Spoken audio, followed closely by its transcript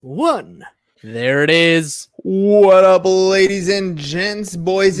one. There it is. What up, ladies and gents,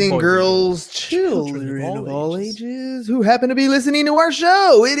 boys and Boys and girls, children of all ages who happen to be listening to our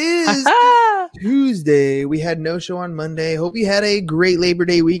show. It is Tuesday. We had no show on Monday. Hope you had a great Labor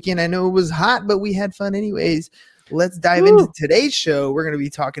Day weekend. I know it was hot, but we had fun anyways. Let's dive into today's show. We're going to be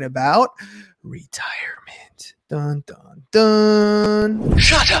talking about retirement. Dun, dun, dun.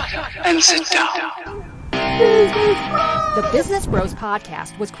 Shut up and sit down. The Business Bros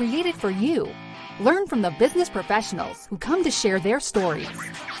Podcast was created for you. Learn from the business professionals who come to share their stories.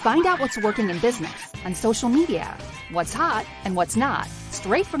 Find out what's working in business, on social media, what's hot and what's not,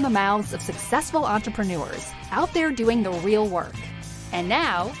 straight from the mouths of successful entrepreneurs out there doing the real work. And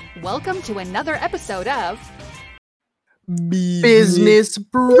now, welcome to another episode of Business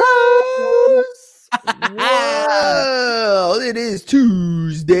Bros. Well, it is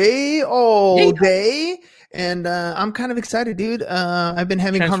Tuesday all day. And I'm kind of excited, dude. I've been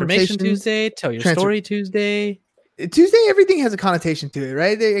having conversations. Tuesday, tell your story Tuesday. Tuesday, everything has a connotation to it,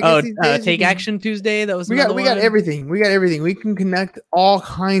 right? Take action Tuesday. That was we got everything. We got everything. We can connect all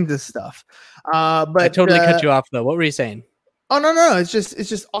kinds of stuff. But I totally cut you off though. What were you saying? Oh no! It's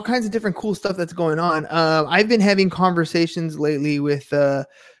just all kinds of different cool stuff that's going on. I've been having conversations lately with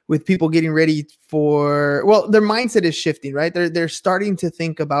people getting ready for, well, their mindset is shifting, right? They're starting to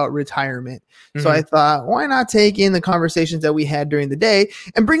think about retirement. Mm-hmm. So I thought, why not take in the conversations that we had during the day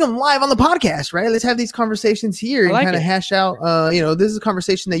and bring them live on the podcast, right? Let's have these conversations here and kind of hash out, this is a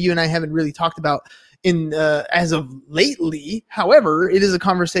conversation that you and I haven't really talked about in as of lately. However, it is a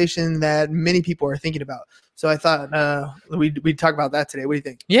conversation that many people are thinking about. So I thought we'd talk about that today. What do you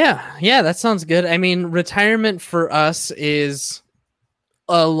think? Yeah, that sounds good. I mean, retirement for us is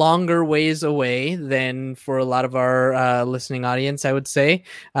a longer ways away than for a lot of our listening audience, I would say.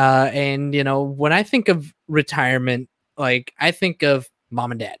 And when I think of retirement, like I think of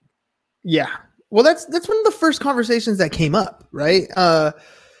mom and dad. Yeah. Well, that's one of the first conversations that came up, right?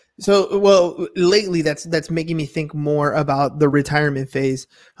 Lately that's making me think more about the retirement phase.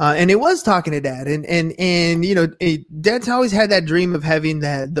 And it was talking to dad and dad's always had that dream of having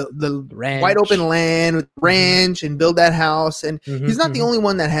the wide open land with ranch and build that house. And he's not the only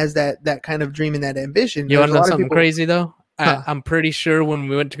one that has that kind of dream and that ambition. You want to know something crazy though? I'm pretty sure when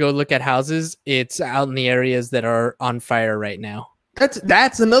we went to go look at houses, it's out in the areas that are on fire right now.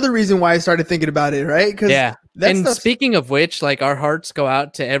 That's another reason why I started thinking about it, right? Speaking of which, like our hearts go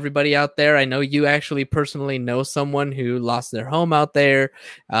out to everybody out there. I know you actually personally know someone who lost their home out there.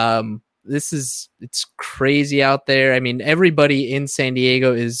 It's crazy out there. I mean, everybody in San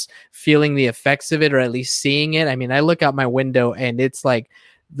Diego is feeling the effects of it, or at least seeing it. I mean, I look out my window and it's like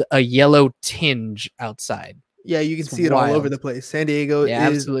a yellow tinge outside. Yeah, you can see it all over the place. San Diego is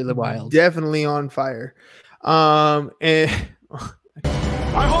absolutely wild. Definitely on fire. I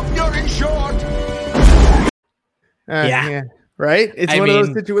hope you're insured. Yeah, right? It's one of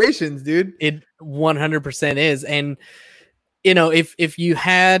those situations, dude. It 100% is. And, if you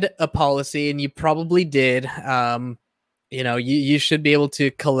had a policy, and you probably did, you should be able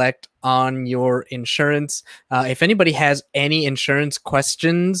to collect on your insurance. If anybody has any insurance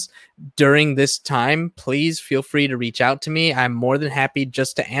questions during this time, please feel free to reach out to me. I'm more than happy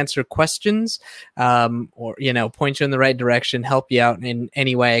just to answer questions, or point you in the right direction, help you out in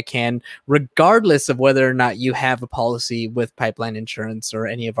any way I can, regardless of whether or not you have a policy with Pipeline Insurance or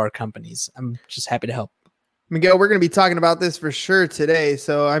any of our companies. I'm just happy to help. Miguel, we're going to be talking about this for sure today.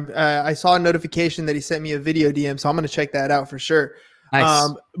 So I saw a notification that he sent me a video DM, so I'm going to check that out for sure.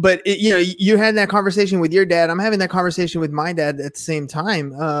 Nice. But you had that conversation with your dad. I'm having that conversation with my dad at the same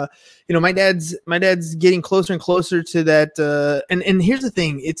time. My dad's getting closer and closer to that. And here's the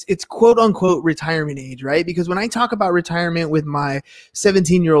thing: it's quote unquote retirement age, right? Because when I talk about retirement with my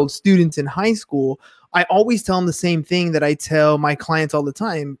 17-year-old students in high school, I always tell them the same thing that I tell my clients all the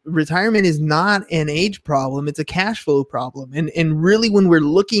time. Retirement is not an age problem. It's a cash flow problem. And really, when we're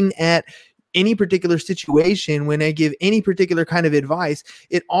looking at any particular situation, when I give any particular kind of advice,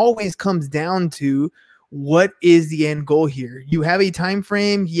 it always comes down to what is the end goal here? You have a time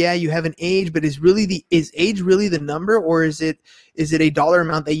frame. Yeah, you have an age, but is age really the number, or is it a dollar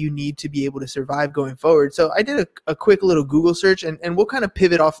amount that you need to be able to survive going forward? So I did a quick little Google search, and we'll kind of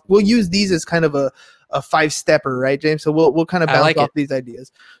pivot off. We'll use these as kind of a 5-stepper, right, James? So we'll kind of bounce off these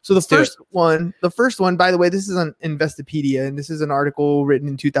ideas. So the first one, by the way, this is on Investopedia, and this is an article written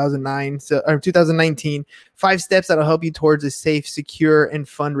in 2019. 5 steps that'll help you towards a safe, secure, and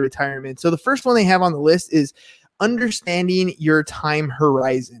fun retirement. So the first one they have on the list is understanding your time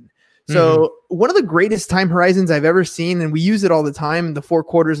horizon. So one of the greatest time horizons I've ever seen, and we use it all the time in the 4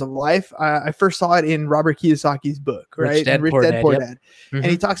 quarters of life. I first saw it in Robert Kiyosaki's book, right? Rich Dad, Poor Dad. And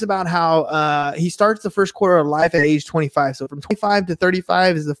he talks about how he starts the first quarter of life at age 25. So from 25 to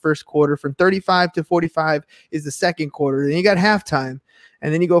 35 is the first quarter. From 35 to 45 is the second quarter. Then you got halftime.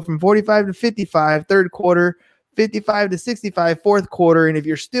 And then you go from 45 to 55, third quarter, 55 to 65, fourth quarter. And if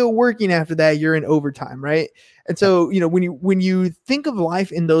you're still working after that, you're in overtime, right? And so, when you think of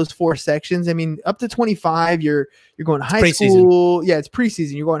life in those 4 sections, I mean, up to 25, you're going to high school. Yeah, it's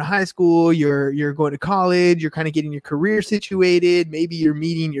preseason. You're going to high school. You're going to college. You're kind of getting your career situated. Maybe you're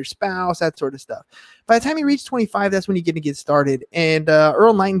meeting your spouse, that sort of stuff. By the time you reach 25, that's when you're going to get started. And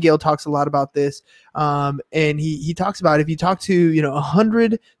Earl Nightingale talks a lot about this. And he talks about, if you talk to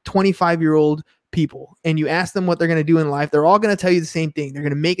 125-year-old people and you ask them what they're going to do in life, they're all going to tell you the same thing. They're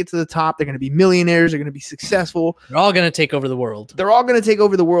going to make it to the top. They're going to be millionaires. They're going to be successful. They're all going to take over the world.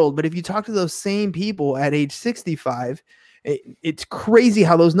 But if you talk to those same people at age 65, it's crazy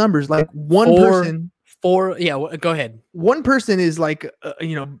how those numbers, like go ahead. One person is like,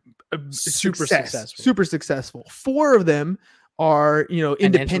 super successful. 4 of them are,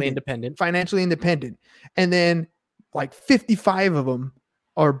 financially independent. And then like 55 of them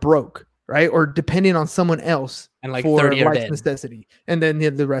are broke, right? Or depending on someone else and like for 30 are life's dead. necessity. And then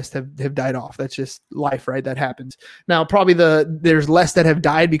the rest have died off. That's just life, right? That happens. Now, probably there's less that have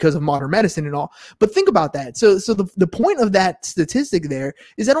died because of modern medicine and all, but think about that. So the point of that statistic there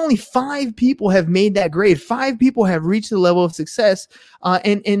is that only 5 people have made that grade. 5 people have reached the level of success.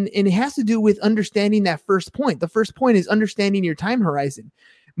 And it has to do with understanding that first point. The first point is understanding your time horizon.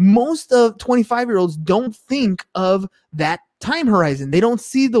 Most of 25-year-olds don't think of that time horizon. They don't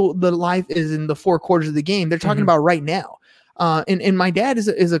see the life is in the 4 quarters of the game. They're talking about right now. And my dad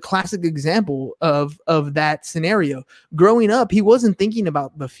is a classic example of that scenario. Growing up, he wasn't thinking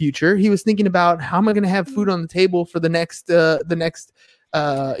about the future. He was thinking about, how am I going to have food on the table for the next meal?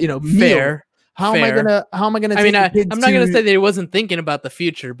 Fair. How am I gonna? I mean, I'm not gonna say that he wasn't thinking about the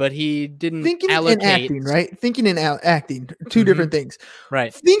future, but he didn't allocate. And acting, right? Thinking and acting, 2 different things,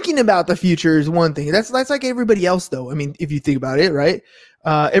 right? Thinking about the future is one thing. That's like everybody else, though. I mean, if you think about it, right?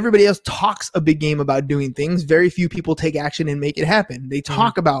 Everybody else talks a big game about doing things. Very few people take action and make it happen. They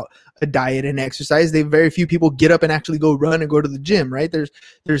talk about a diet and exercise. Very few people get up and actually go run and go to the gym, right? There's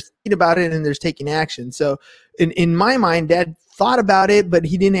thinking about it and there's taking action. So in my mind, Dad thought about it, but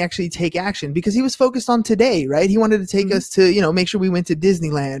he didn't actually take action because he was focused on today, right? He wanted to take us to, make sure we went to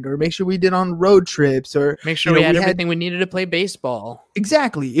Disneyland, or make sure we did on road trips, or make sure we had everything we needed to play baseball.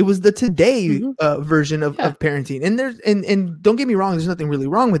 Exactly. It was the today version of parenting. And don't get me wrong, there's nothing really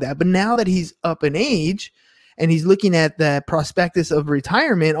wrong with that. But now that he's up in age and he's looking at the prospectus of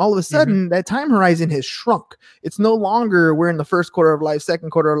retirement, all of a sudden that time horizon has shrunk. It's no longer we're in the first quarter of life, second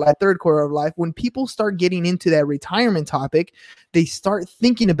quarter of life, third quarter of life. When people start getting into that retirement topic, they start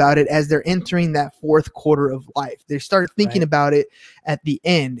thinking about it as they're entering that 4th quarter of life. They start thinking about it at the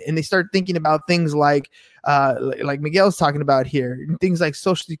end, and they start thinking about things like Miguel's talking about here, things like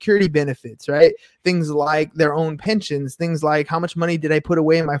Social Security benefits, right? Things like their own pensions, things like how much money did I put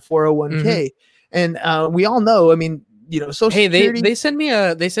away in my 401k? And we all know, I mean, Social Security. They send me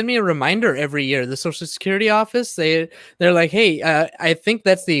a reminder every year. The Social Security office, they're like, hey, I think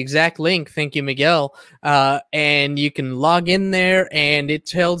that's the exact link. Thank you, Miguel. And you can log in there, and it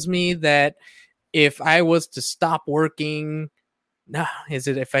tells me that if I was to stop working,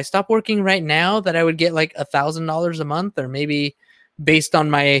 if I stop working right now, that I would get like $1,000 a month, or maybe based on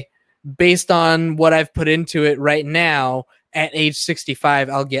what I've put into it right now, at age 65,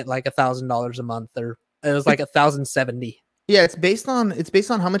 I'll get like $1,000 a month, or it was like 1,070. Yeah, it's based on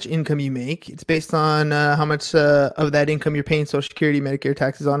how much income you make. It's based on how much of that income you're paying Social Security, Medicare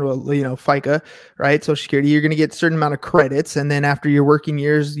taxes on. Well, FICA, right? Social Security, you're going to get a certain amount of credits, and then after your working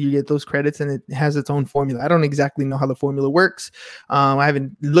years, you get those credits, and it has its own formula. I don't exactly know how the formula works. I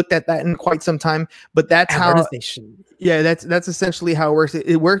haven't looked at that in quite some time, but that's how. Yeah, that's essentially how it works.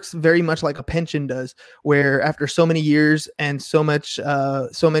 It works very much like a pension does, where after so many years and so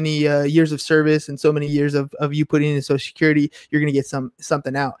many years of service and so many years of you putting in Social Security, you're going to get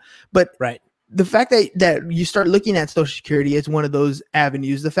something out. But the fact that you start looking at Social Security as one of those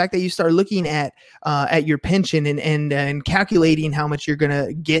avenues, the fact that you start looking at your pension and calculating how much you're going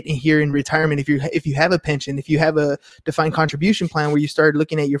to get here in retirement, if you have a pension, if you have a defined contribution plan where you start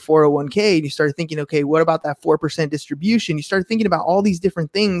looking at your 401k and you start thinking, okay, what about that 4% distribution? You start thinking about all these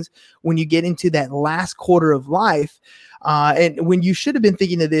different things when you get into that last quarter of life. And when you should have been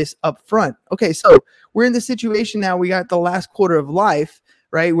thinking of this up front. Okay, so we're in the situation now, we got the last quarter of life.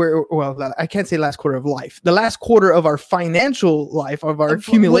 right? Well, I can't say last quarter of life, the last quarter of our financial life, of our What's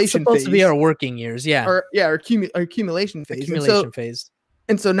accumulation supposed phase. to be our working years. Yeah. Our accumulation phase. Accumulation phase.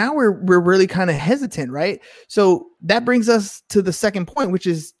 And so now we're really kind of hesitant, right? So that brings us to the second point, which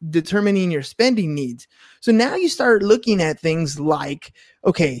is determining your spending needs. So now you start looking at things like,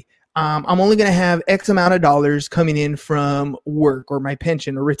 okay, I'm only going to have X amount of dollars coming in from work or my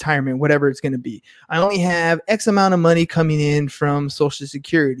pension or retirement, whatever it's going to be. I only have X amount of money coming in from Social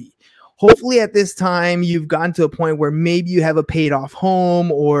Security. Hopefully at this time, you've gotten to a point where maybe you have a paid off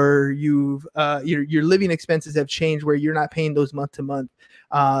home, or you've your living expenses have changed where you're not paying those month to month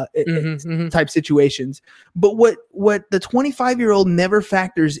type situations. But what the 25-year-old never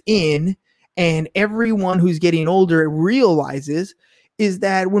factors in, and everyone who's getting older realizes, is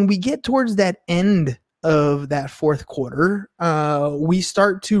that when we get towards that end of that fourth quarter, we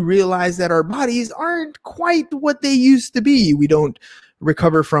start to realize that our bodies aren't quite what they used to be. We don't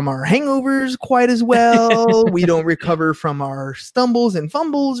recover from our hangovers quite as well. We don't recover from our stumbles and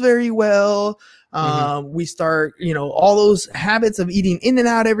fumbles very well. We start, all those habits of eating in and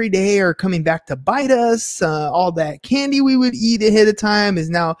out every day are coming back to bite us. All that candy we would eat ahead of time is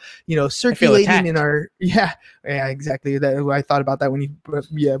now, circulating in our, yeah, exactly. That I thought about that when you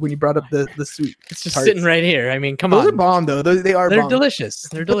brought up the sweet. It's just sitting right here. I mean, come those on. Those are bomb though. They're bomb. Delicious.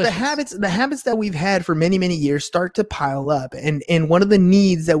 They're delicious. The habits that we've had for many, many years start to pile up. And one of the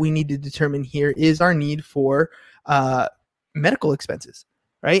needs that we need to determine here is our need for medical expenses.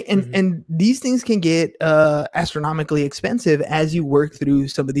 Right. And these things can get astronomically expensive as you work through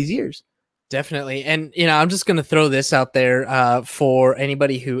some of these years. Definitely. And, I'm just going to throw this out there for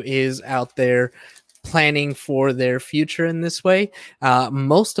anybody who is out there planning for their future in this way.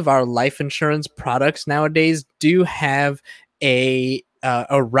 Most of our life insurance products nowadays do have a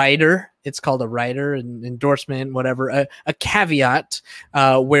rider. It's called a rider, an endorsement, whatever, a caveat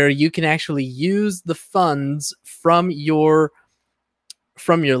where you can actually use the funds from your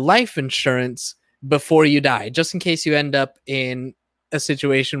life insurance before you die, just in case you end up in a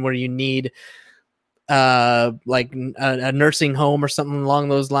situation where you need like a nursing home or something along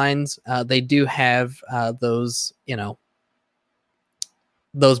those lines. They do have those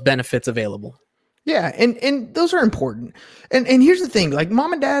benefits available. Yeah, and those are important. And here's the thing, like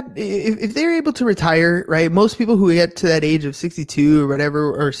mom and dad, if they're able to retire, right? Most people who get to that age of 62 or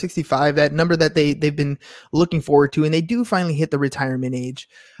whatever, or 65, that number that they've been looking forward to, and they do finally hit the retirement age.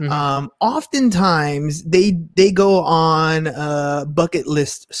 Oftentimes they go on bucket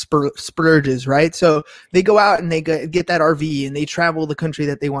list splurges, right? So they go out and they get that RV and they travel the country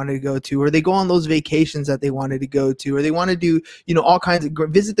that they wanted to go to, or they go on those vacations that they wanted to go to, or they want to do, all kinds of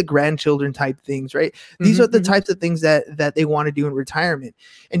visit the grandchildren type things. Right. These are the types of things that they want to do in retirement.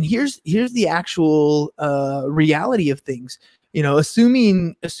 And here's the actual reality of things.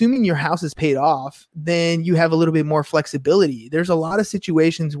 Assuming your house is paid off, then you have a little bit more flexibility. There's a lot of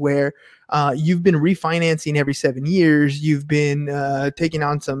situations where you've been refinancing every 7 years. You've been taking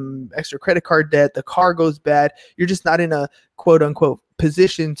on some extra credit card debt. The car goes bad. You're just not in a quote unquote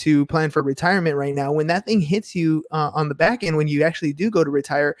position to plan for retirement right now. When that thing hits you on the back end, when you actually do go to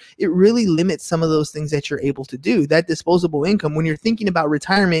retire, it really limits some of those things that you're able to do. That disposable income, when you're thinking about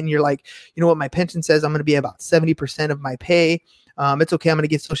retirement and you're like, what, my pension says I'm going to be about 70% of my pay. It's okay. I'm going to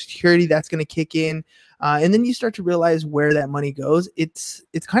get Social Security. That's going to kick in. And then you start to realize where that money goes. It's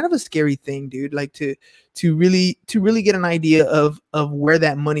kind of a scary thing, dude. Like to really get an idea of where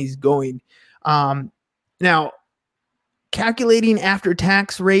that money's going. Now, calculating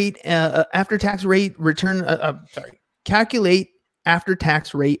after-tax rate calculate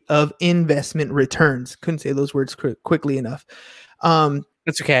after-tax rate of investment returns. Couldn't say those words quickly enough.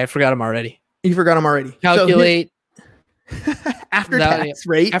 That's okay. I forgot them already. You forgot them already. Calculate after-tax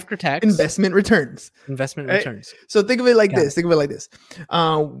rate. After-tax investment returns. Investment right? returns. So think of it like this.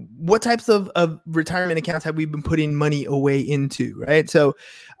 What types of retirement accounts have we been putting money away into, right? So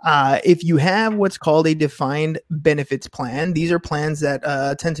if you have what's called a defined benefits plan, these are plans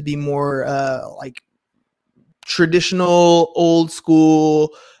that tend to be more like traditional, old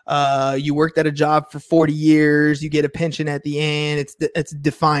school. You worked at a job for 40 years, you get a pension at the end. It's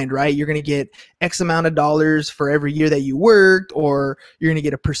defined, right? You're going to get X amount of dollars for every year that you worked, or you're going to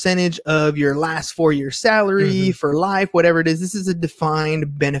get a percentage of your last 4 year salary for life, whatever it is. This is a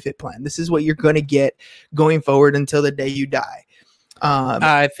defined benefit plan. This is what you're going to get going forward until the day you die.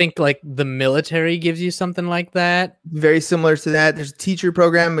 I think like the military gives you something like that. Very similar to that. There's a teacher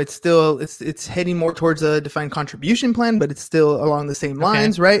program. It's still it's heading more towards a defined contribution plan, but it's still along the same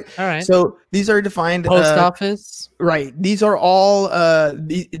lines, right? All right. So these are defined Post office. Right. These are all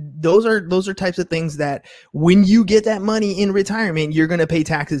those are types of things that when you get that money in retirement, you're going to pay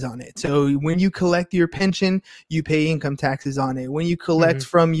taxes on it. So when you collect your pension, you pay income taxes on it. When you collect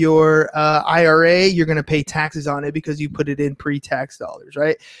from your IRA, you're going to pay taxes on it because you put it in pre-tax dollars,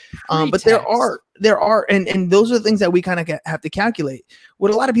 right? But there are and those are the things that we kind of have to calculate.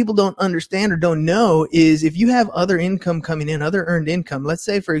 What a lot of people don't understand or don't know is if you have other income coming in, other earned income. Let's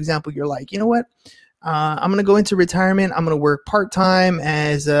say, for example, you're like, you know what? I'm going to go into retirement. I'm going to work part-time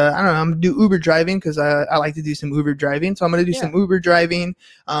as, I don't know, I'm going to do Uber driving because I like to do some Uber driving. So I'm going to do some Uber driving.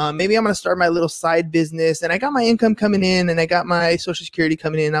 Maybe I'm going to start my little side business and I got my income coming in and I got my Social Security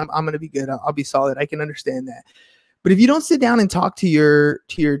coming in. I'm going to be good. I'll be solid. I can understand that. But if you don't sit down and talk to your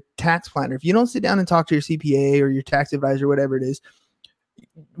tax planner, if you don't sit down and talk to your CPA or your tax advisor, whatever it is,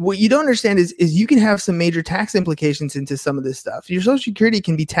 what you don't understand is you can have some major tax implications into some of this stuff. Your Social Security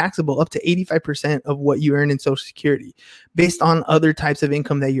can be taxable up to 85% of what you earn in Social Security based on other types of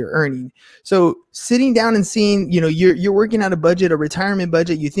income that you're earning. So sitting down and seeing, you're working out a budget, a retirement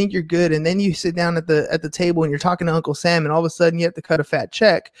budget, you think you're good. And then you sit down at the table and you're talking to Uncle Sam and all of a sudden you have to cut a fat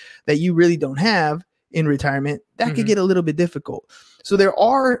check that you really don't have in retirement. That could get a little bit difficult. So there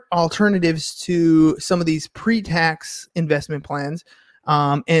are alternatives to some of these pre-tax investment plans.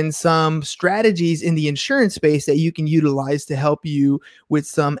 And some strategies in the insurance space that you can utilize to help you with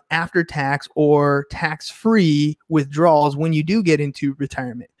some after-tax or tax-free withdrawals when you do get into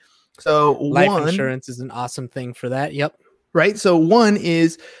retirement. So life insurance is an awesome thing for that. Yep. Right. So one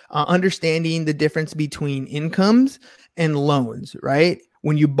is understanding the difference between incomes and loans, right?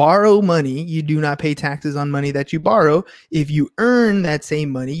 When you borrow money, you do not pay taxes on money that you borrow. If you earn that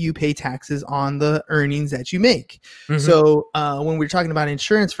same money, you pay taxes on the earnings that you make. So when we're talking about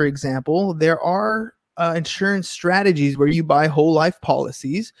insurance, for example, there are insurance strategies where you buy whole life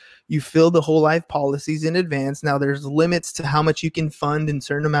policies. You fill the whole life policies in advance. Now there's limits to how much you can fund in a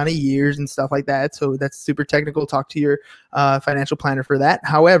certain amount of years and stuff like that. So that's super technical. Talk to your financial planner for that.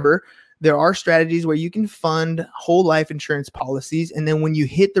 However, there are strategies where you can fund whole life insurance policies. And then when you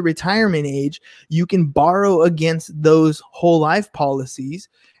hit the retirement age, you can borrow against those whole life policies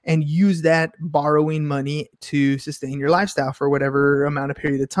and use that borrowing money to sustain your lifestyle for whatever amount of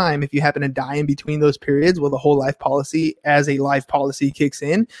period of time. If you happen to die in between those periods, well, the whole life policy as a life policy kicks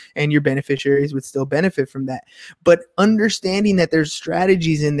in and your beneficiaries would still benefit from that. But understanding that there's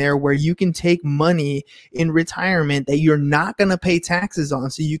strategies in there where you can take money in retirement that you're not going to pay taxes on,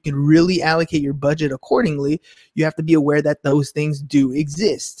 so you can really allocate your budget accordingly, you have to be aware that those things do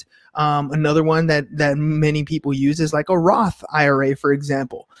exist. Another one that many people use is like a Roth IRA, for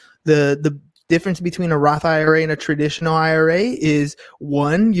example. The difference between a Roth IRA and a traditional IRA is,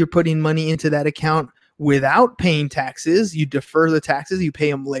 one, you're putting money into that account without paying taxes. You defer the taxes, you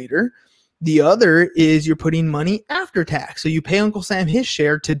pay them later. The other is you're putting money after tax. So you pay Uncle Sam his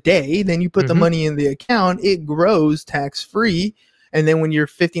share today, then you put the money in the account, it grows tax-free. And then when you're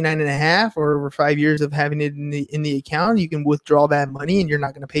 59 and a half or over 5 years of having it in the account, you can withdraw that money and you're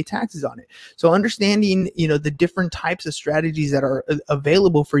not going to pay taxes on it. So understanding, the different types of strategies that are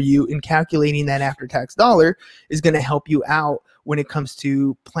available for you in calculating that after-tax dollar is going to help you out when it comes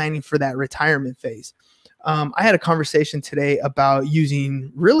to planning for that retirement phase. I had a conversation today about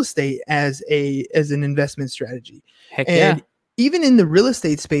using real estate as an investment strategy. Heck yeah. Even in the real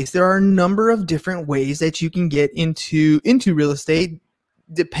estate space, there are a number of different ways that you can get into real estate,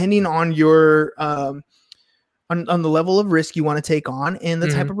 depending on your on the level of risk you want to take on and the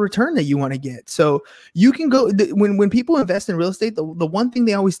type of return that you want to get. So you can go when people invest in real estate, the one thing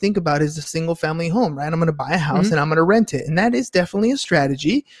they always think about is a single family home, right? I'm going to buy a house and I'm going to rent it, and that is definitely a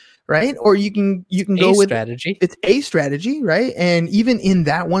strategy. Right. Or you can go with strategy. It's a strategy. Right. And even in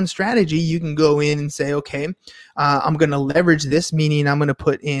that one strategy, you can go in and say, okay, I'm going to leverage this, meaning I'm going to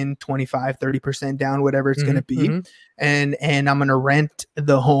put in 25, 30% down, whatever it's going to be. And I'm going to rent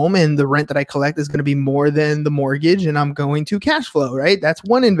the home, and the rent that I collect is going to be more than the mortgage, and I'm going to cash flow. Right. That's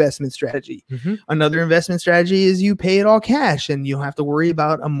one investment strategy. Another investment strategy is you pay it all cash and you don't have to worry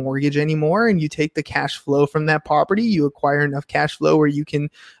about a mortgage anymore. And you take the cash flow from that property, you acquire enough cash flow where you can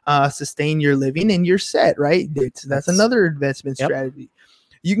sustain your living and you're set, right? That's another investment strategy.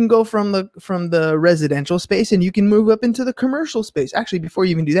 You can go from the residential space and you can move up into the commercial space. Actually, before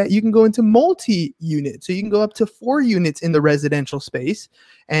you even do that, you can go into multi-unit. So you can go up to 4 units in the residential space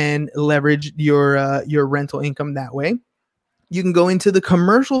and leverage your rental income that way. You can go into the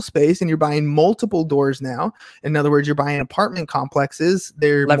commercial space and you're buying multiple doors now. In other words, you're buying apartment complexes.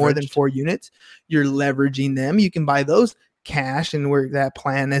 They're more than Leveraged. 4 units. You're leveraging them. You can buy those cash and work that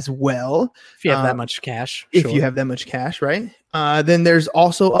plan as well. If you have that much cash, If sure. you have that much cash, right? Then there's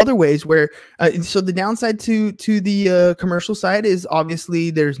also other ways where, so the downside to the commercial side is obviously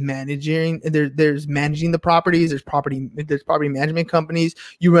there's managing the properties. There's property management companies.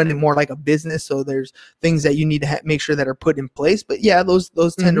 You run it more like a business, so there's things that you need to make sure that are put in place. But yeah, those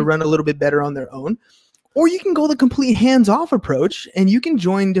tend to run a little bit better on their own. Or you can go the complete hands-off approach and you can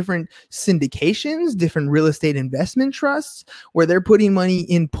join different syndications, different real estate investment trusts where they're putting money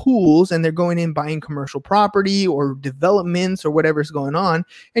in pools and they're going in buying commercial property or developments or whatever's going on,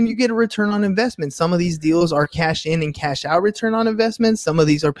 and you get a return on investment. Some of these deals are cash in and cash out return on investment. Some of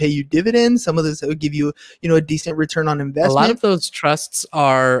these are pay you dividends. Some of this will give you, a decent return on investment. A lot of those trusts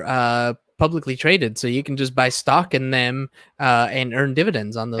are publicly traded, so you can just buy stock in them and earn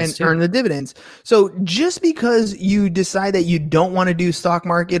dividends on those and earn the dividends. So just because you decide that you don't want to do stock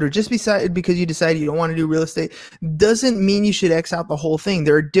market, or just because you decide you don't want to do real estate, doesn't mean you should X out the whole thing.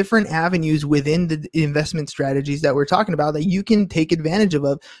 There are different avenues within the investment strategies that we're talking about that you can take advantage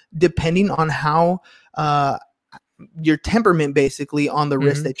of depending on how your temperament basically on the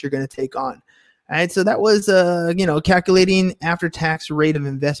risk that you're going to take on. All right, so that was calculating after-tax rate of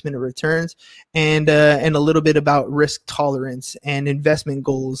investment and returns, and a little bit about risk tolerance and investment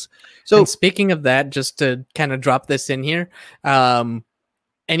goals. So, and speaking of that, just to kind of drop this in here,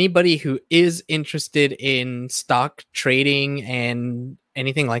 anybody who is interested in stock trading and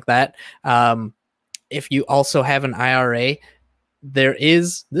anything like that, if you also have an IRA, there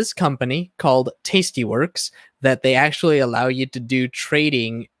is this company called Tastyworks that they actually allow you to do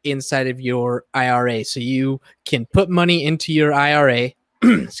trading inside of your IRA. So you can put money into your IRA,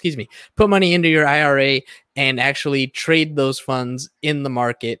 put money into your IRA and actually trade those funds in the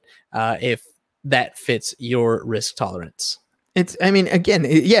market if that fits your risk tolerance. It's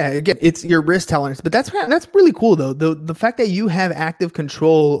your risk tolerance, but that's really cool though. The fact that you have active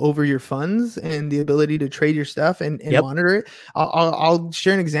control over your funds and the ability to trade your stuff and monitor it. I'll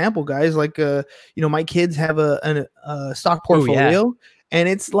share an example, guys. Like, my kids have a stock portfolio, and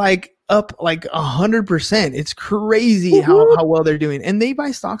it's like up like 100%. It's crazy how well they're doing, and they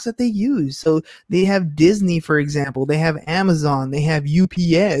buy stocks that they use. So they have Disney, for example. They have Amazon. They have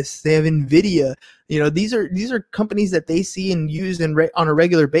UPS. They have Nvidia. These are companies that they see and use on a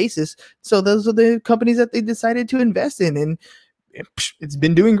regular basis. So those are the companies that they decided to invest in, and it's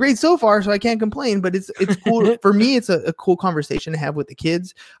been doing great so far, so I can't complain. But it's cool for me. It's a cool conversation to have with the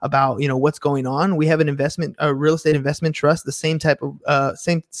kids about what's going on. We have a real estate investment trust, the same type of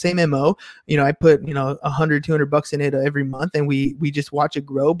same MO. I put $100-$200 in it every month, and we just watch it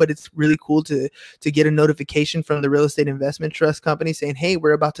grow. But it's really cool to get a notification from the real estate investment trust company saying, hey,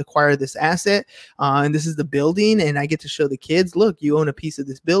 we're about to acquire this asset, and this is the building, and I get to show the kids, look, you own a piece of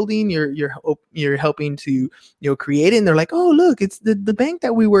this building. You're helping to create it, and they're like, oh, look, it's the bank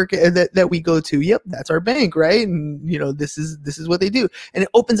that we work at, that we go to. Yep, that's our bank, right? And this is what they do, and it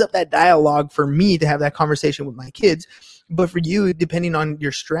opens up that dialogue for me to have that conversation with my kids. But for you, depending on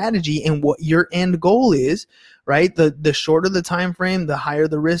your strategy and what your end goal is, right? The shorter the time frame, the higher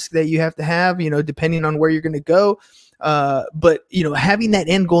the risk that you have to have, depending on where you're going to go. But having that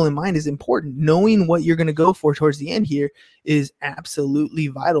end goal in mind is important. Knowing what you're going to go for towards the end here is absolutely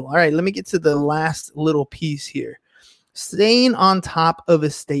vital. All right, let me get to the last little piece here. Staying on top of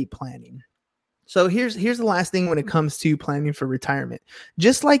estate planning. So here's the last thing when it comes to planning for retirement.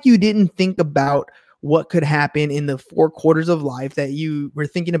 Just like you didn't think about what could happen in the 4 quarters of life that you were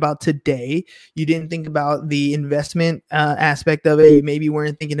thinking about today, you didn't think about the investment aspect of it. You maybe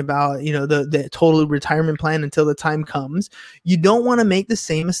weren't thinking about the total retirement plan until the time comes. You don't want to make the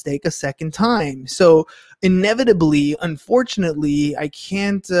same mistake a second time. So inevitably, unfortunately, I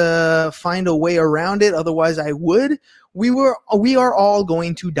can't find a way around it. Otherwise, I would. We are all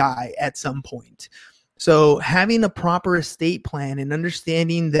going to die at some point. So having a proper estate plan and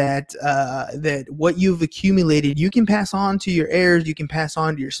understanding that what you've accumulated, you can pass on to your heirs, you can pass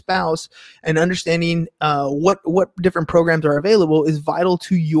on to your spouse, and understanding what different programs are available is vital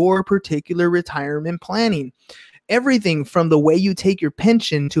to your particular retirement planning. Everything from the way you take your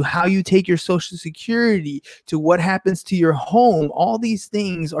pension to how you take your Social Security to what happens to your home, all these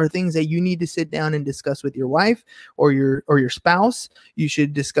things are things that you need to sit down and discuss with your wife or your spouse. You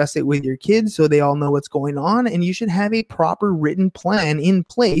should discuss it with your kids so they all know what's going on, and you should have a proper written plan in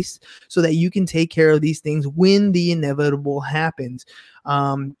place so that you can take care of these things when the inevitable happens.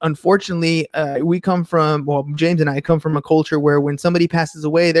 Unfortunately, James and I come from a culture where when somebody passes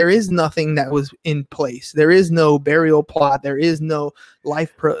away, there is nothing that was in place. There is no burial plot. There is no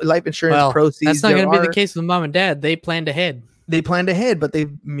life insurance proceeds. That's not going to be the case with mom and dad. They planned ahead. They planned ahead, but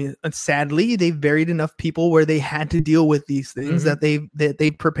sadly they've buried enough people where they had to deal with these things that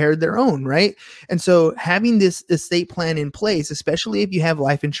they prepared their own, right? And so having this estate plan in place, especially if you have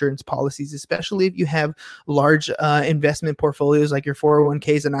life insurance policies, especially if you have large investment portfolios like your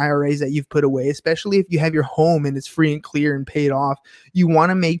 401ks and IRAs that you've put away, especially if you have your home and it's free and clear and paid off, you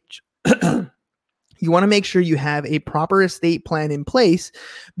want to make sure you have a proper estate plan in place,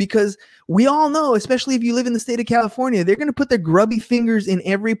 because we all know, especially if you live in the state of California, they're going to put their grubby fingers in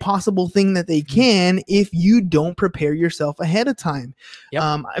every possible thing that they can if you don't prepare yourself ahead of time.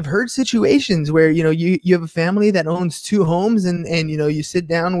 Yep. I've heard situations where, you have a family that owns 2 homes and you sit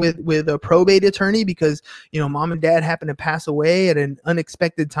down with a probate attorney because, mom and dad happen to pass away at an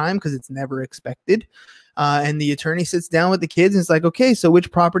unexpected time, because it's never expected. And the attorney sits down with the kids and it's like, okay, so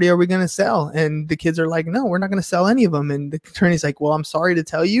which property are we going to sell? And the kids are like, no, we're not going to sell any of them. And the attorney's like, well, I'm sorry to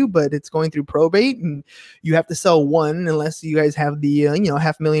tell you, but it's going through probate and you have to sell one unless you guys have the,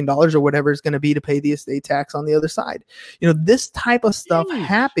 $500,000 or whatever it's going to be to pay the estate tax on the other side. This type of stuff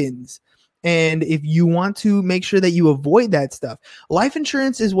happens. And if you want to make sure that you avoid that stuff, life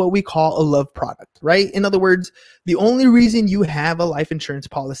insurance is what we call a love product, right? In other words, the only reason you have a life insurance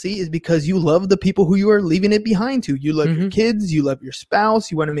policy is because you love the people who you are leaving it behind to. You love your kids, you love your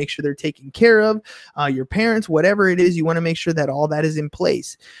spouse, you want to make sure they're taken care of, your parents, whatever it is, you want to make sure that all that is in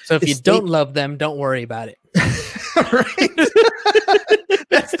place. So if you don't love them, don't worry about it. Right?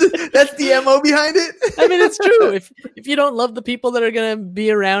 That's the MO behind it. I mean, it's true. If you don't love the people that are going to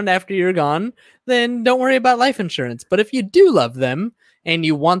be around after you're gone, then don't worry about life insurance. But if you do love them and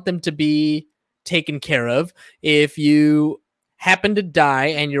you want them to be taken care of, if you happen to die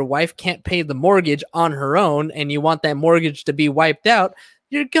and your wife can't pay the mortgage on her own and you want that mortgage to be wiped out,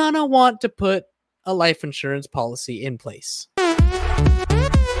 you're going to want to put a life insurance policy in place.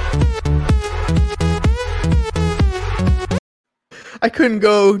 I couldn't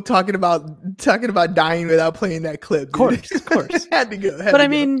go talking about dying without playing that clip. Of course. Had to go.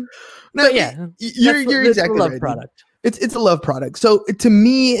 You're exactly right. Product. It's a love product. So to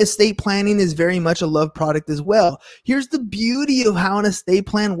me, estate planning is very much a love product as well. Here's the beauty of how an estate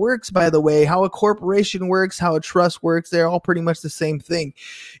plan works, by the way, how a corporation works, how a trust works. They're all pretty much the same thing.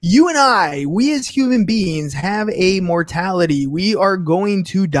 You and we as human beings have a mortality. We are going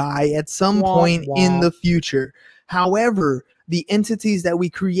to die at some point in the future. However, the entities that we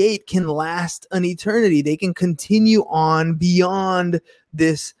create can last an eternity. They can continue on beyond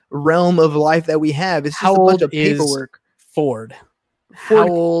this realm of life that we have. It's just a bunch of paperwork. Ford? How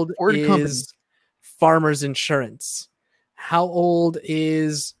old is Farmers Insurance? How old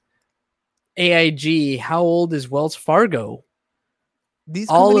is AIG? How old is Wells Fargo?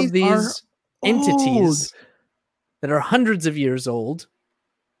 All of these entities that are hundreds of years old.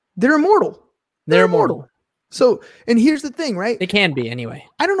 They're immortal. They're immortal. So, and here's the thing, right? They can be anyway.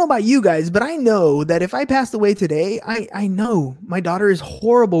 I don't know about you guys, but I know that if I passed away today, I know my daughter is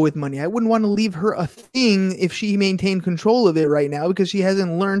horrible with money. I wouldn't want to leave her a thing if she maintained control of it right now, because she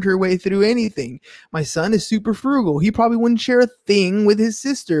hasn't learned her way through anything. My son is super frugal. He probably wouldn't share a thing with his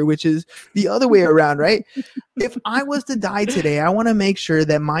sister, which is the other way around, right? If I was to die today, I want to make sure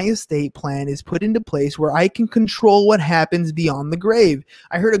that my estate plan is put into place where I can control what happens beyond the grave.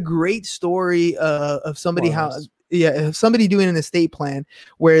 I heard a great story of somebody somebody doing an estate plan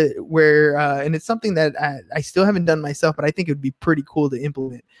where and it's something that I still haven't done myself, but I think it would be pretty cool to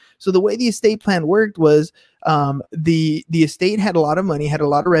implement. So the way the estate plan worked was the estate had a lot of money, had a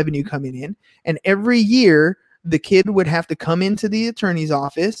lot of revenue coming in, and every year the kid would have to come into the attorney's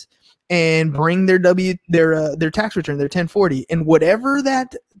office and bring their tax return, their 1040, and whatever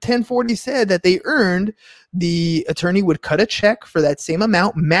that 1040 said that they earned, the attorney would cut a check for that same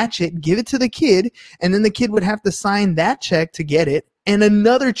amount, match it, give it to the kid, and then the kid would have to sign that check to get it, and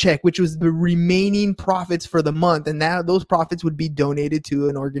another check, which was the remaining profits for the month, and now those profits would be donated to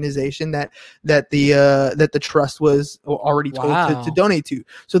an organization that the trust was already told to donate to.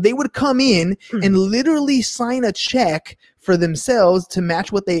 So they would come in and literally sign a check for themselves to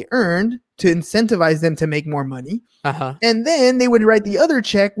match what they earned, to incentivize them to make more money. And then they would write the other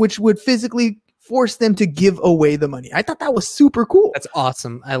check, which would physically force them to give away the money. I thought that was super cool. That's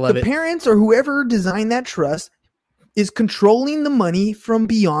awesome. I love it. The parents or whoever designed that trust is controlling the money from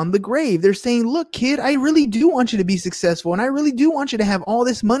beyond the grave. They're saying, look, kid, I really do want you to be successful, and I really do want you to have all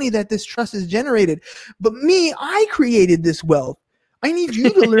this money that this trust has generated. But I created this wealth. I need you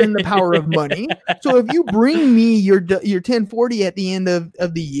to learn the power of money. So if you bring me your 1040 at the end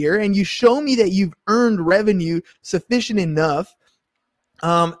of the year and you show me that you've earned revenue sufficient enough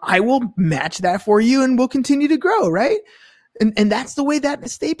I will match that for you and we'll continue to grow, right? And that's the way that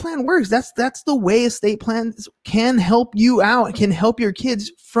estate plan works. That's the way estate plans can help you out, can help your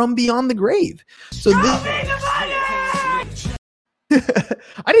kids from beyond the grave. So I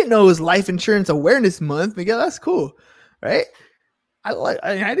didn't know it was Life Insurance Awareness Month, Miguel. That's cool, right?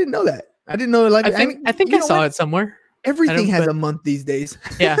 I didn't know that. I didn't know. Like, I think I saw it somewhere. Everything has a month these days.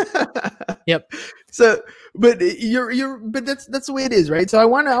 Yeah. Yep. So, but but that's the way it is, right? So I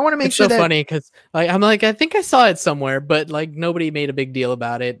want to make sure. It's so funny because I think I saw it somewhere, but like nobody made a big deal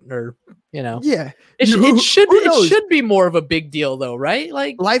about it, or yeah, it should be more of a big deal though, right?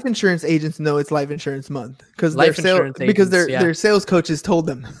 Like life insurance agents know it's Life Insurance Month because their sales coaches told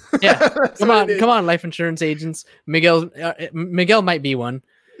them. Yeah, come on, life insurance agents. Miguel might be one,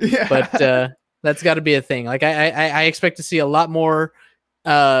 yeah, but that's got to be a thing. Like I expect to see a lot more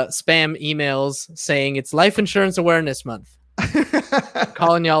spam emails saying it's Life Insurance Awareness Month,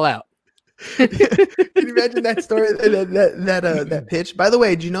 calling y'all out. Can you imagine that story, that pitch? By the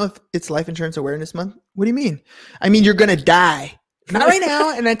way, do you know if it's Life Insurance Awareness Month? What do you mean? I mean, you're gonna die. Not right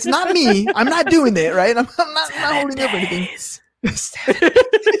now, and it's not me. I'm not doing it, right? I'm not holding up anything. It's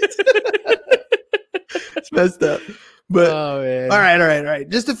messed up. But all right.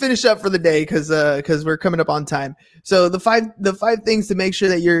 Just to finish up for the day, because we're coming up on time. So the five things to make sure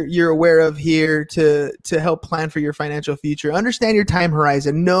that you're aware of here to help plan for your financial future. Understand your time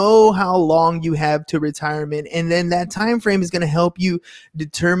horizon. Know how long you have to retirement, and then that time frame is going to help you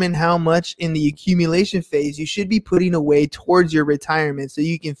determine how much in the accumulation phase you should be putting away towards your retirement, so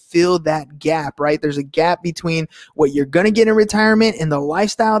you can fill that gap. Right? There's a gap between what you're going to get in retirement and the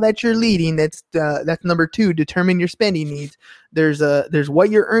lifestyle that you're leading. That's number 2. Determine your spending needs. There's what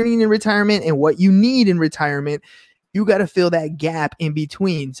you're earning in retirement and what you need in retirement. You got to fill that gap in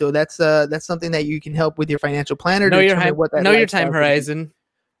between. So that's something that you can help with your financial planner. Know your time horizon.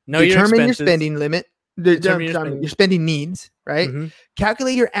 Determine your spending limit. Your spending needs. Right. Mm-hmm.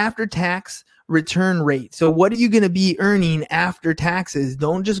 Calculate your after-tax return rate. So what are you going to be earning after taxes?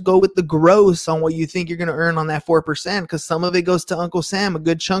 Don't just go with the gross on what you think you're going to earn on that 4%, because some of it goes to Uncle Sam. A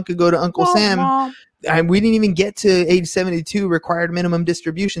good chunk could go to Uncle Sam. We didn't even get to age 72 required minimum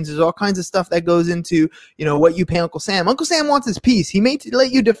distributions. There's all kinds of stuff that goes into, what you pay Uncle Sam. Uncle Sam wants his piece. He may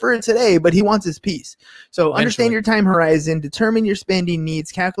let you defer it today, but he wants his piece. So understand your time horizon, determine your spending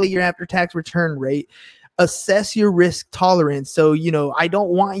needs, calculate your after-tax return rate, assess your risk tolerance. So, I don't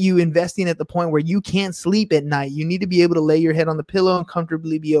want you investing at the point where you can't sleep at night. You need to be able to lay your head on the pillow and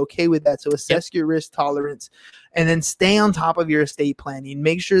comfortably be okay with that. So assess your risk tolerance, and then stay on top of your estate planning.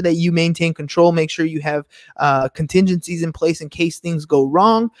 Make sure that you maintain control. Make sure you have contingencies in place in case things go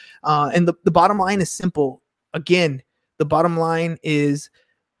wrong. And the bottom line is simple. Again, the bottom line is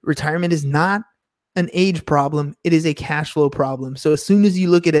retirement is not an age problem. It is a cash flow problem. So as soon as you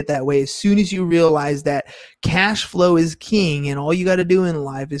look at it that way, as soon as you realize that cash flow is king and all you got to do in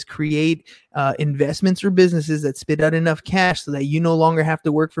life is create investments or businesses that spit out enough cash so that you no longer have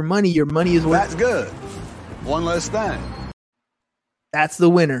to work for money. Your money is worth. That's good. One less thing. That's the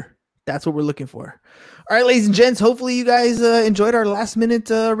winner. That's what we're looking for. All right, ladies and gents, hopefully you guys enjoyed our last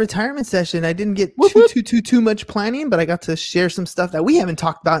minute retirement session. I didn't get too much planning, but I got to share some stuff that we haven't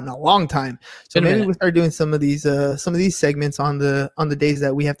talked about in a long time. So maybe we'll start doing some of these segments on the days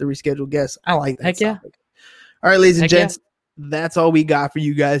that we have to reschedule guests. I like that. Heck yeah. All right, ladies and gents, that's all we got for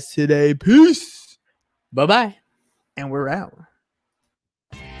you guys today. Peace. Bye-bye. And we're out.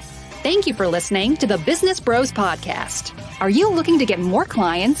 Thank you for listening to the Business Bros Podcast. Are you looking to get more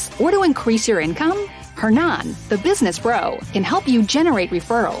clients or to increase your income? Hernan, the Business Bro, can help you generate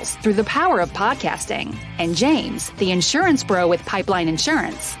referrals through the power of podcasting. And James, the Insurance Bro with Pipeline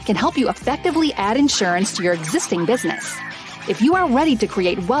Insurance, can help you effectively add insurance to your existing business. If you are ready to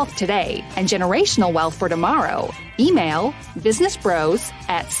create wealth today and generational wealth for tomorrow, email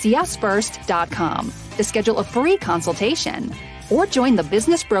businessbros@csfirst.com to schedule a free consultation. Or join the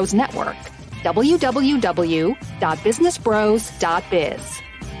Business Bros Network, www.businessbros.biz.